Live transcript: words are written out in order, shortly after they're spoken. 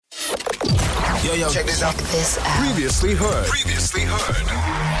Yo, check this out. Previously heard.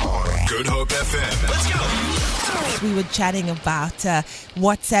 Good Hope FM. Let's go. We were chatting about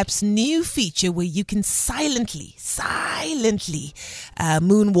WhatsApp's new feature where you can silently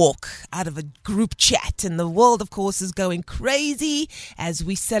moonwalk out of a group chat. And the world, of course, is going crazy as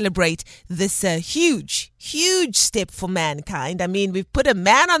we celebrate this huge step for mankind. I mean, we've put a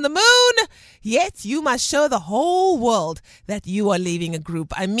man on the moon, yet you must show the whole world that you are leaving a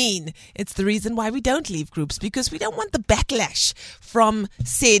group. I mean, it's the reason why we don't leave groups, because we don't want the backlash from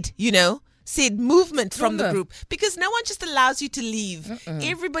said movement from the group, because no one just allows you to leave.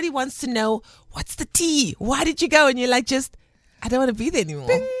 Everybody wants to know, what's the tea? Why did you go? And you're like, I don't want to be there anymore.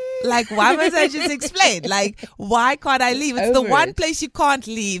 Bing. Like, why must I just explain? Like, why can't I leave? It's the one place you can't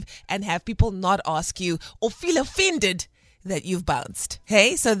leave and have people not ask you or feel offended that you've bounced.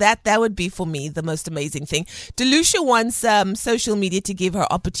 Hey, so that would be for me the most amazing thing. Delucia wants social media to give her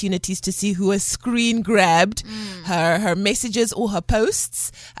opportunities to see who has screen grabbed her messages or her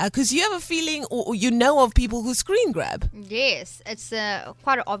posts, because you have a feeling or you know of people who screen grab. Yes, it's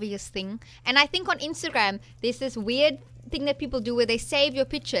quite an obvious thing. And I think on Instagram there's this weird thing that people do where they save your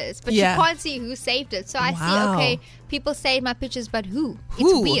pictures, but you can't see who saved it. So I see, okay, people save my pictures, but who?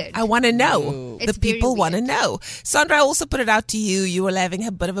 It's weird. I want to know. The people want to know. Sandra, I also put it out to you. You were having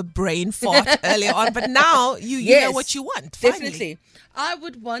a bit of a brain fart earlier on, but now you know what you want. Finally. Definitely. I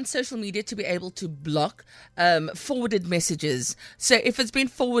would want social media to be able to block forwarded messages. So if it's been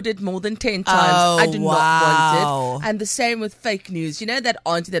forwarded more than 10 times, I do not want it. And the same with fake news. You know that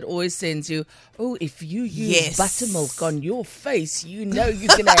auntie that always sends you, if you use buttermilk on your face, you know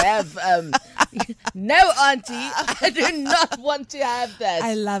you're going to have... No, auntie, I do not want to have that.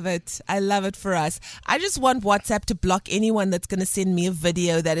 I love it. I love it for us. I just want WhatsApp to block anyone that's going to send me a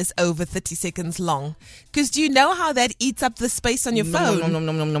video that is over 30 seconds long. Because do you know how that eats up the space on your phone?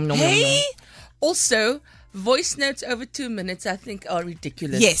 Hey? Also, voice notes over 2 minutes, I think, are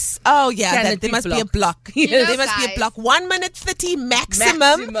ridiculous. Yes. Oh, yeah. There must be a block. There must be a block. 1 minute 30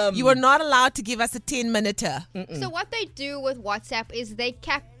 maximum. You are not allowed to give us a 10-minuter. So what they do with WhatsApp is they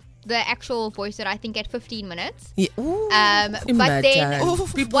cap the actual voice note, I think, at 15 minutes. Yeah. But then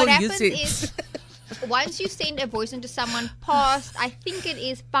what happens is once you send a voice note to someone past, I think it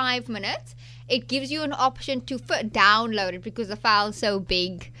is 5 minutes, it gives you an option to download it because the file is so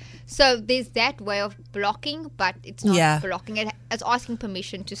big. So there's that way of blocking, but it's not blocking it. It's asking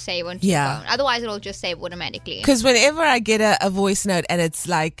permission to save onto your phone. Otherwise, it'll just save automatically. Because whenever I get a voice note and it's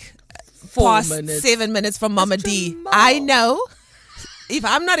like 7 minutes from Mama D, I know if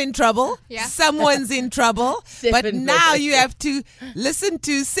I'm not in trouble, someone's in trouble. But now you have to listen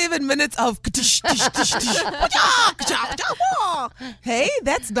to 7 minutes of hey,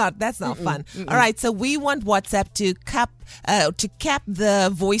 that's not fun. All right, so we want WhatsApp to cap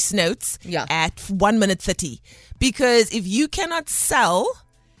the voice notes at 1 minute 30, because if you cannot sell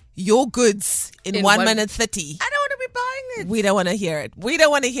your goods in 1 minute 30, I don't want to be buying it. We don't want to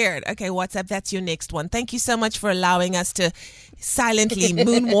hear it. Okay, WhatsApp, that's your next one. Thank you so much for allowing us to silently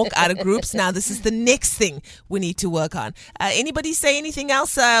moonwalk out of groups. Now, this is the next thing we need to work on. Anybody say anything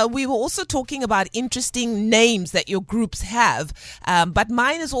else? We were also talking about interesting names that your groups have, but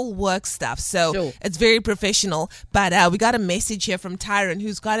mine is all work stuff, so it's very professional. But we got a message here from Tyron,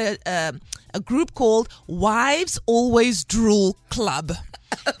 who's got a group called Wives Always Drool Club.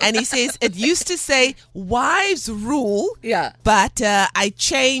 And he says, it used to say wives rule, but I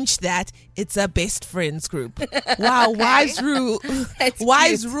changed that. It's a best friends group. Wow, wives rule.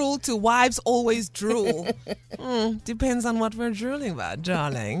 Wives rule to wives always drool. Depends on what we're drooling about,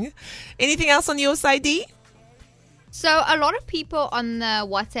 darling. Anything else on your side, D? So a lot of people on the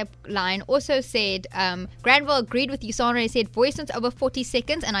WhatsApp line also said, Granville agreed with you, Sandra. He said, voice notes over 40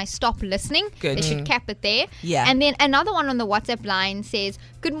 seconds and I stopped listening. Good. They should cap it there. Yeah. And then another one on the WhatsApp line says,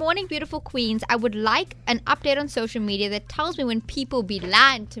 good morning, beautiful queens. I would like an update on social media that tells me when people be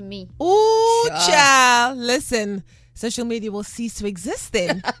lying to me. Ooh, child. Listen. Social media will cease to exist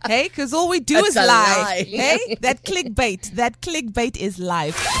then, hey? Because all we do is lie. Hey? That clickbait is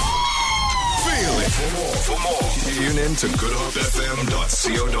life. Feel it. For more, tune in to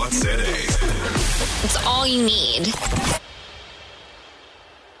goodhopefm.co.za. It's all you need.